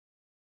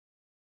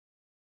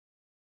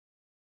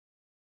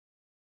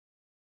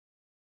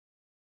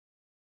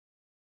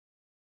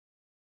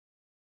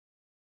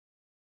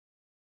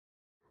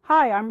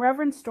Hi, I'm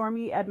Reverend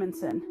Stormyee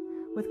Edmonson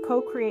with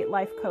Co-Create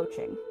Life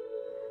Coaching.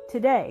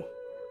 Today,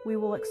 we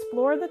will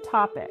explore the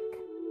topic,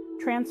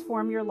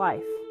 Transform Your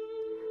Life,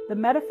 the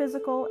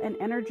metaphysical and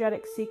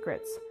energetic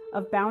secrets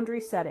of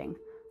boundary setting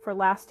for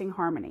lasting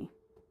harmony.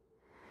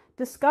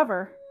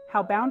 Discover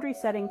how boundary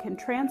setting can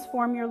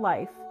transform your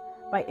life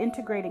by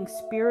integrating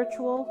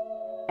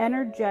spiritual,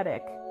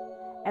 energetic,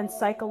 and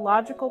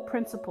psychological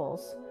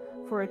principles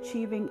for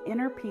achieving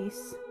inner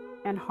peace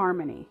and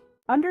harmony.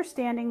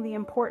 Understanding the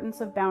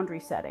importance of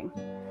boundary setting.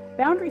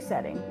 Boundary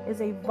setting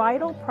is a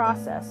vital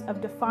process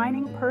of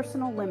defining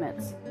personal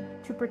limits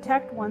to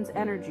protect one's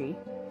energy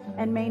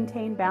and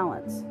maintain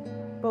balance,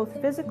 both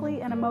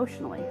physically and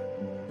emotionally.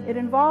 It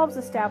involves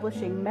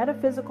establishing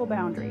metaphysical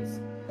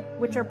boundaries,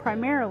 which are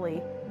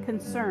primarily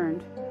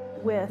concerned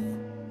with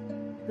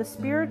the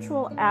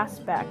spiritual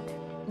aspect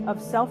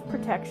of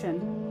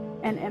self-protection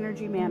and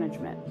energy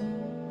management.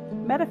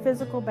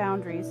 Metaphysical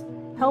boundaries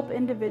help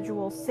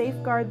individuals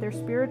safeguard their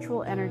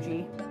spiritual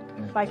energy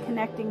by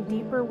connecting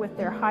deeper with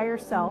their higher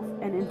self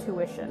and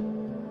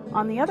intuition.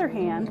 On the other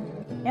hand,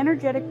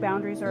 energetic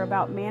boundaries are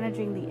about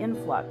managing the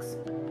influx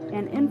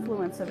and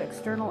influence of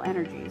external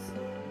energies,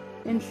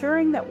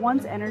 ensuring that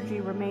one's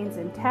energy remains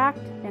intact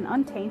and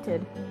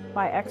untainted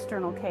by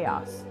external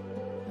chaos.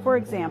 For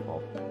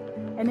example,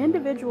 an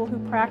individual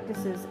who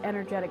practices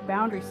energetic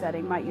boundary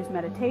setting might use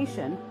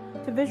meditation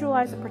to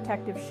visualize a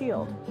protective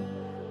shield,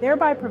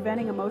 thereby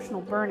preventing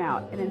emotional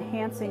burnout and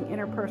enhancing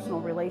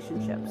interpersonal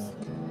relationships.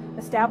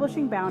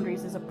 Establishing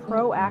boundaries is a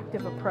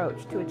proactive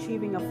approach to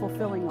achieving a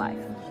fulfilling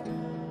life.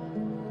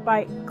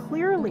 By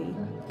clearly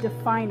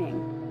defining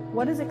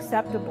what is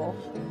acceptable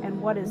and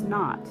what is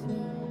not,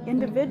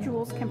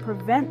 individuals can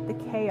prevent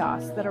the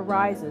chaos that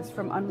arises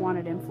from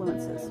unwanted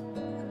influences.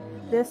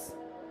 This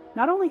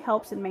not only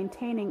helps in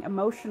maintaining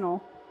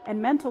emotional and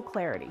mental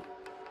clarity,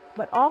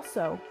 but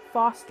also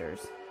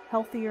fosters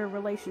healthier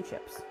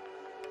relationships.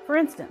 For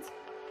instance,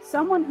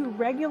 someone who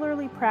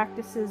regularly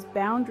practices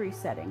boundary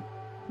setting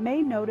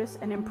may notice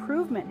an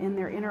improvement in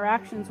their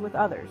interactions with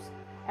others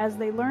as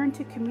they learn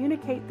to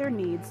communicate their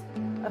needs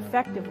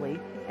effectively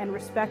and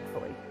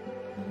respectfully,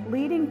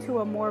 leading to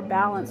a more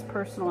balanced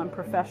personal and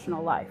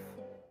professional life.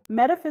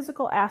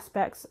 Metaphysical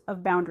aspects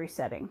of boundary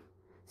setting.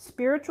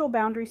 Spiritual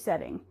boundary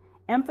setting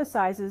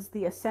emphasizes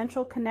the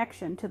essential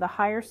connection to the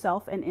higher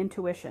self and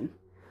intuition,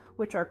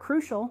 which are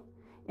crucial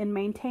in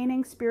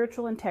maintaining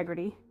spiritual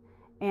integrity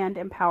and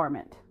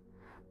empowerment.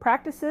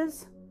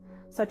 Practices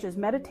such as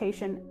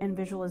meditation and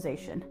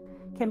visualization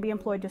can be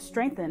employed to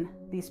strengthen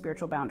these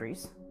spiritual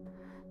boundaries.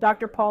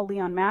 Dr. Paul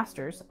Leon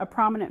Masters, a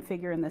prominent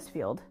figure in this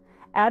field,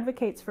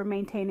 advocates for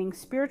maintaining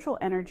spiritual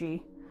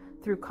energy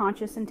through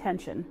conscious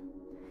intention.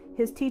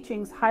 His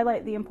teachings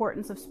highlight the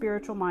importance of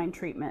spiritual mind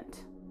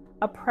treatment,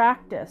 a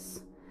practice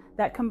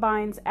that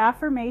combines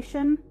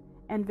affirmation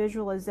and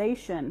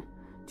visualization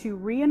to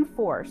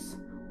reinforce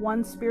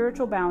one's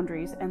spiritual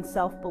boundaries and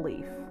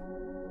self-belief.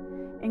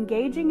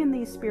 Engaging in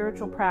these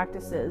spiritual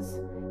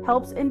practices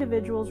helps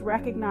individuals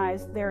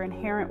recognize their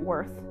inherent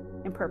worth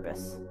and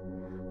purpose,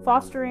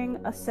 fostering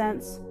a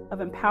sense of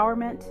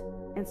empowerment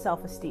and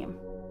self-esteem.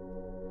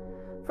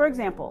 For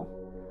example,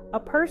 a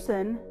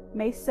person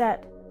may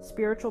set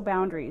spiritual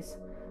boundaries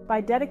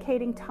by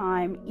dedicating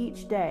time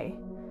each day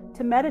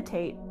to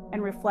meditate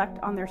and reflect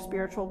on their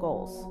spiritual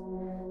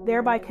goals,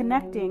 thereby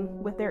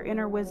connecting with their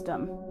inner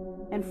wisdom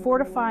and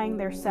fortifying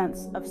their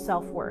sense of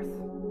self-worth.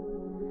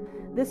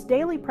 This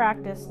daily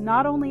practice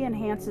not only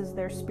enhances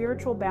their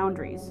spiritual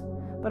boundaries,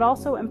 but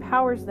also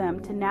empowers them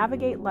to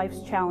navigate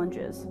life's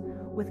challenges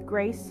with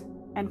grace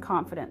and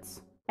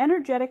confidence.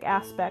 Energetic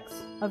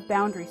aspects of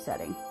boundary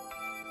setting.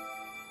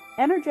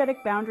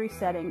 Energetic boundary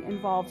setting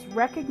involves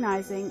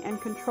recognizing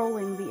and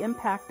controlling the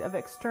impact of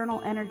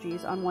external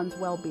energies on one's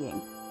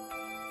well-being.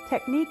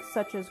 Techniques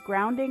such as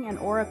grounding and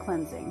aura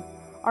cleansing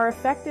are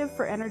effective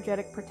for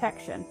energetic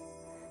protection,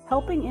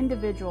 helping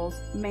individuals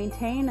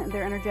maintain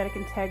their energetic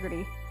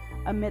integrity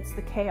amidst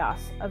the chaos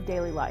of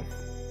daily life.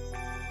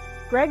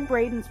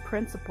 Braden's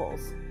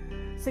principles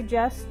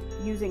suggest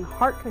using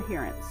heart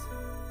coherence,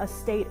 a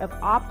state of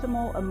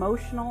optimal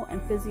emotional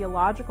and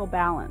physiological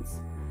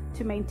balance,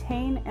 to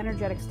maintain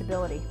energetic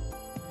stability.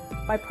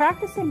 By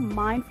practicing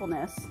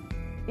mindfulness,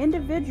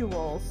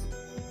 individuals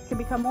can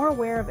become more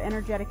aware of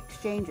energetic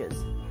exchanges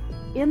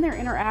in their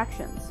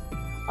interactions,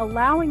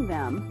 allowing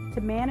them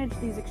to manage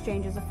these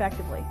exchanges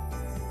effectively.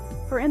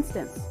 For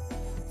instance,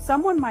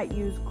 someone might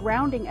use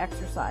grounding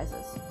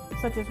exercises,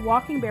 such as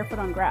walking barefoot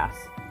on grass,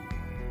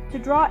 to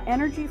draw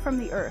energy from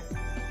the earth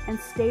and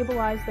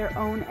stabilize their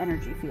own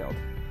energy field.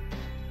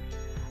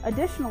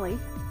 Additionally,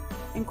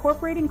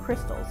 incorporating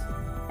crystals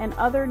and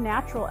other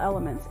natural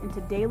elements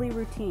into daily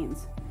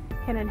routines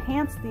can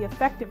enhance the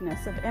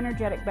effectiveness of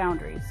energetic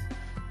boundaries,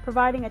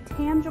 providing a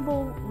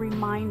tangible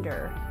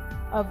reminder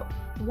of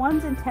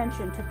one's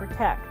intention to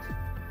protect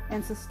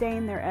and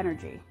sustain their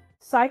energy.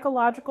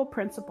 Psychological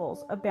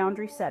principles of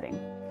boundary setting,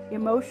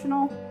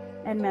 emotional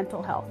and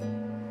mental health.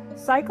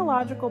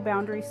 Psychological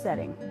boundary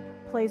setting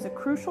plays a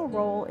crucial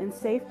role in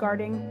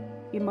safeguarding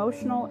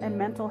emotional and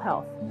mental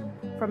health.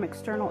 from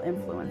external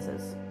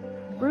influences.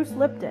 Bruce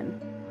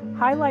Lipton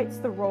highlights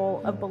the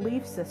role of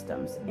belief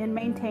systems in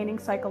maintaining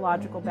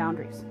psychological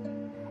boundaries,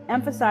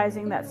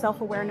 emphasizing that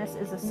self-awareness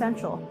is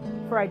essential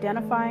for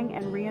identifying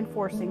and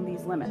reinforcing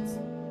these limits.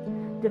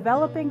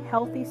 Developing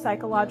healthy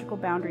psychological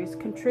boundaries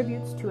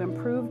contributes to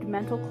improved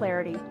mental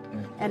clarity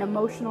and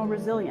emotional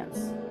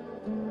resilience,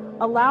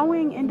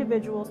 allowing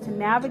individuals to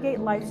navigate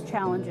life's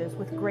challenges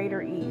with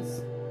greater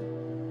ease.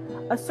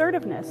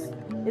 Assertiveness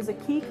is a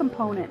key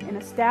component in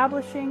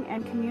establishing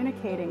and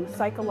communicating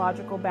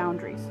psychological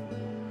boundaries.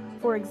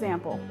 For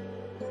example,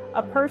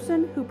 a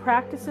person who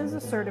practices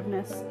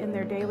assertiveness in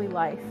their daily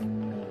life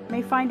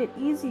may find it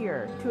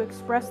easier to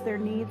express their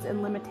needs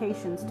and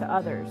limitations to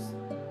others,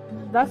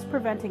 thus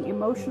preventing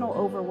emotional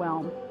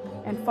overwhelm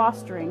and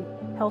fostering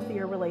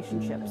healthier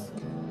relationships.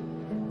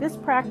 This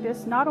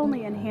practice not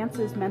only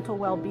enhances mental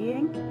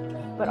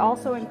well-being, but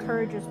also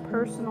encourages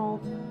personal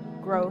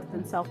growth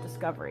and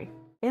self-discovery.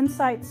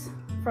 Insights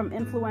from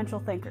influential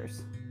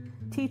thinkers.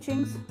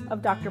 Teachings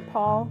of Dr.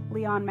 Paul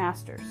Leon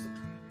Masters.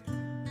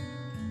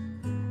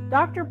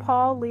 Dr.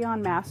 Paul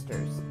Leon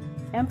Masters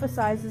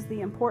emphasizes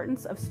the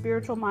importance of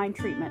spiritual mind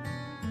treatment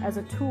as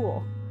a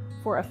tool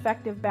for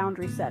effective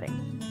boundary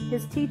setting.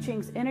 His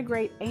teachings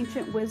integrate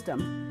ancient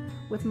wisdom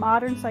with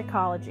modern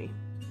psychology,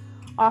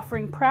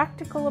 offering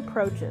practical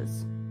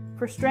approaches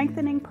for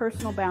strengthening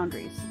personal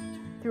boundaries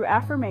through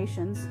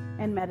affirmations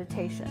and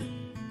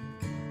meditation.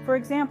 For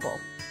example,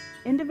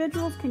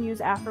 individuals can use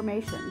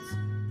affirmations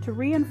to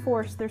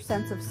reinforce their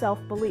sense of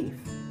self-belief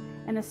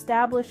and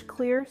establish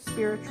clear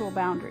spiritual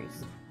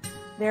boundaries,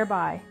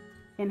 thereby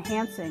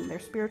enhancing their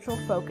spiritual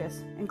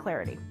focus and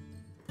clarity.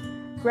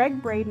 Greg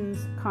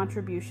Braden's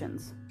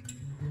contributions.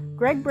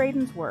 Greg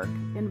Braden's work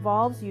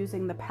involves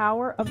using the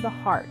power of the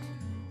heart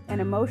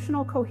and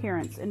emotional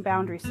coherence in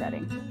boundary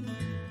setting.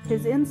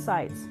 His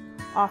insights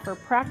offer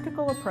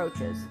practical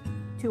approaches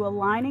to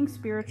aligning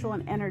spiritual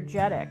and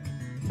energetic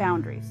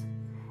boundaries,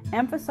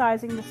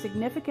 emphasizing the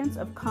significance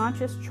of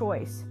conscious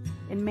choice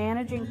in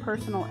managing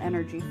personal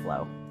energy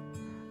flow.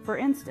 For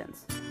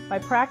instance, by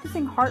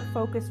practicing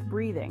heart-focused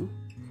breathing,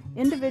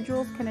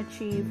 individuals can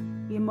achieve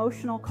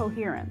emotional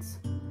coherence,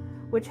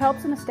 which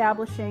helps in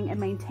establishing and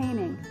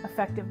maintaining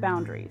effective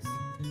boundaries.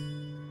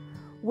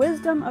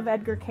 Wisdom of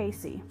Edgar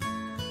Cayce.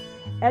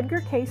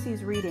 Edgar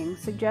Cayce's readings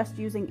suggest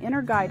using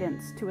inner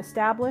guidance to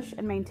establish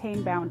and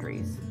maintain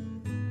boundaries.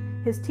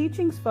 His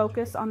teachings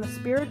focus on the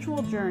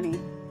spiritual journey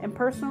and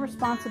personal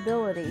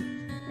responsibility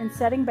in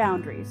setting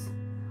boundaries,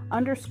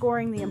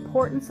 underscoring the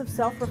importance of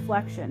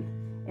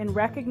self-reflection in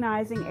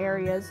recognizing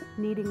areas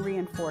needing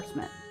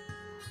reinforcement.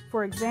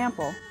 For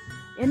example,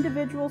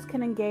 individuals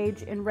can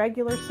engage in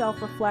regular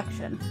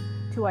self-reflection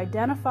to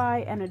identify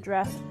and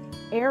address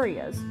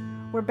areas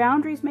where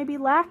boundaries may be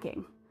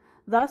lacking,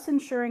 thus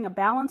ensuring a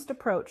balanced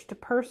approach to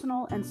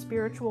personal and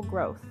spiritual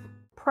growth.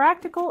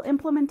 Practical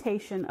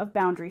implementation of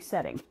boundary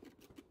setting.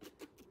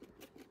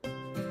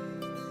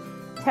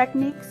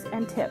 Techniques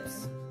and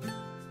tips.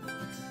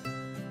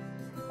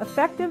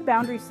 Effective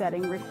boundary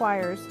setting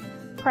requires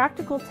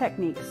practical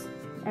techniques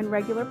and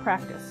regular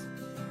practice.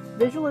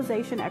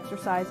 Visualization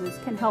exercises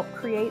can help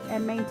create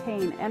and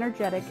maintain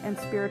energetic and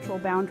spiritual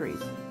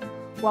boundaries,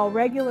 while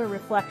regular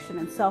reflection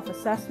and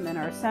self-assessment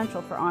are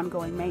essential for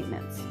ongoing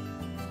maintenance.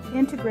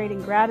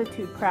 Integrating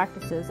gratitude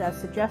practices, as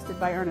suggested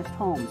by Ernest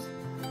Holmes,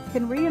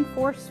 can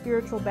reinforce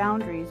spiritual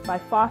boundaries by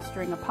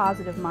fostering a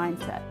positive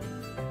mindset.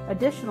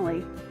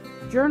 Additionally,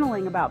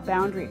 journaling about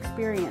boundary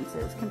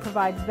experiences can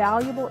provide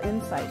valuable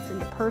insights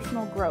into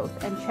personal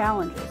growth and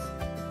challenges.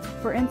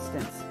 For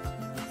instance,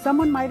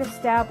 someone might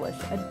establish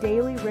a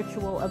daily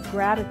ritual of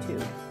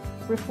gratitude,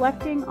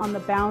 reflecting on the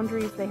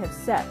boundaries they have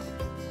set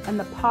and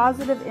the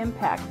positive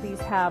impact these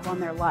have on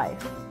their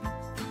life.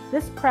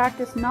 This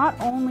practice not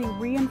only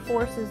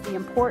reinforces the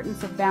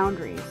importance of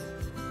boundaries,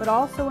 but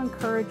also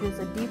encourages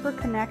a deeper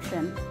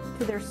connection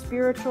to their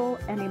spiritual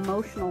and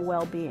emotional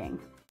well-being.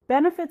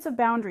 Benefits of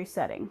boundary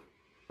setting.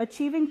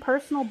 Achieving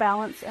personal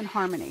balance and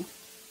harmony.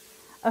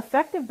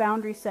 Effective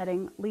boundary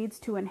setting leads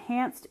to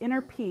enhanced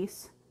inner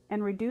peace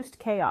and reduced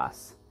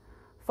chaos,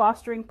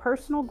 fostering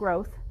personal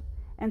growth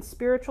and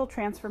spiritual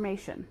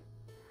transformation.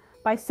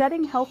 By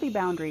setting healthy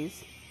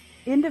boundaries,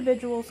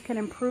 individuals can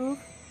improve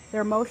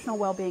their emotional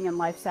well-being and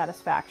life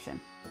satisfaction,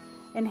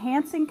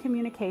 enhancing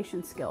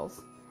communication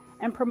skills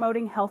and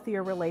promoting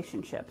healthier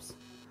relationships.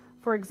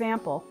 For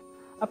example,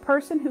 a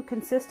person who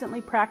consistently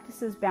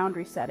practices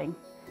boundary setting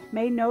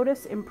may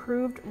notice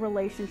improved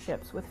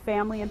relationships with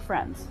family and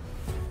friends,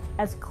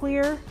 as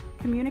clear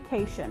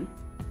communication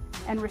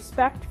and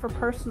respect for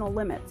personal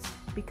limits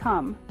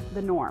become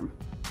the norm.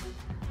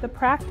 The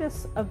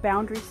practice of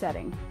boundary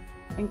setting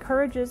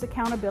encourages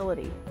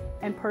accountability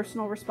and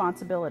personal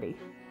responsibility,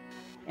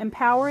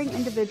 empowering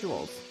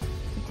individuals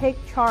to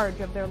take charge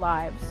of their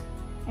lives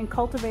and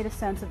cultivate a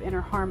sense of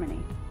inner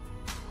harmony.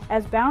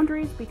 As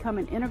boundaries become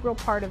an integral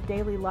part of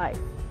daily life,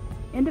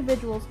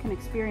 individuals can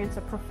experience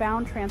a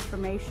profound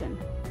transformation,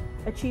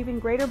 achieving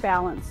greater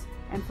balance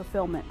and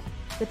fulfillment.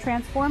 The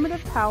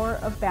transformative power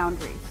of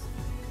boundaries.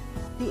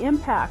 The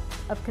impact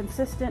of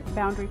consistent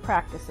boundary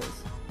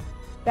practices.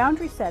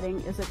 Boundary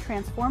setting is a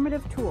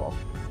transformative tool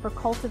for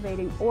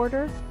cultivating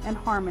order and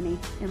harmony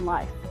in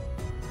life.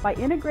 By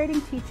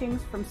integrating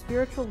teachings from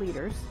spiritual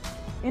leaders,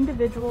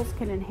 individuals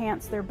can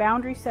enhance their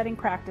boundary setting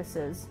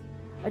practices,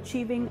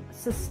 achieving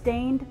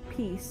sustained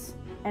peace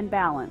and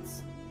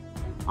balance.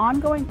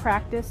 Ongoing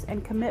practice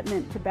and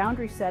commitment to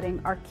boundary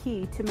setting are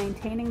key to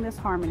maintaining this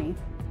harmony,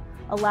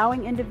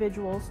 allowing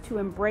individuals to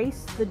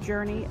embrace the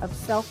journey of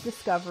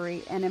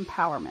self-discovery and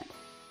empowerment.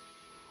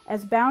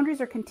 As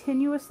boundaries are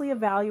continuously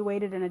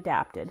evaluated and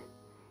adapted,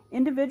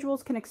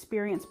 individuals can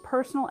experience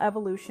personal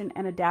evolution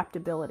and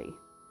adaptability,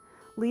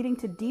 leading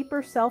to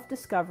deeper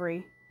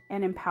self-discovery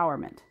and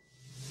empowerment.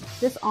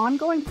 This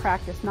ongoing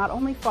practice not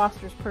only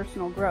fosters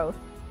personal growth,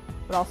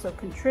 but also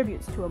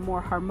contributes to a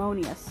more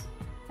harmonious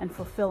and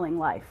fulfilling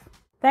life.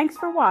 Thanks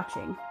for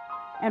watching,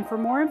 and for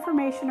more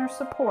information or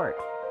support,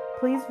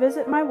 please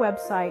visit my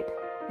website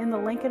in the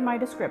link in my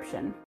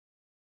description.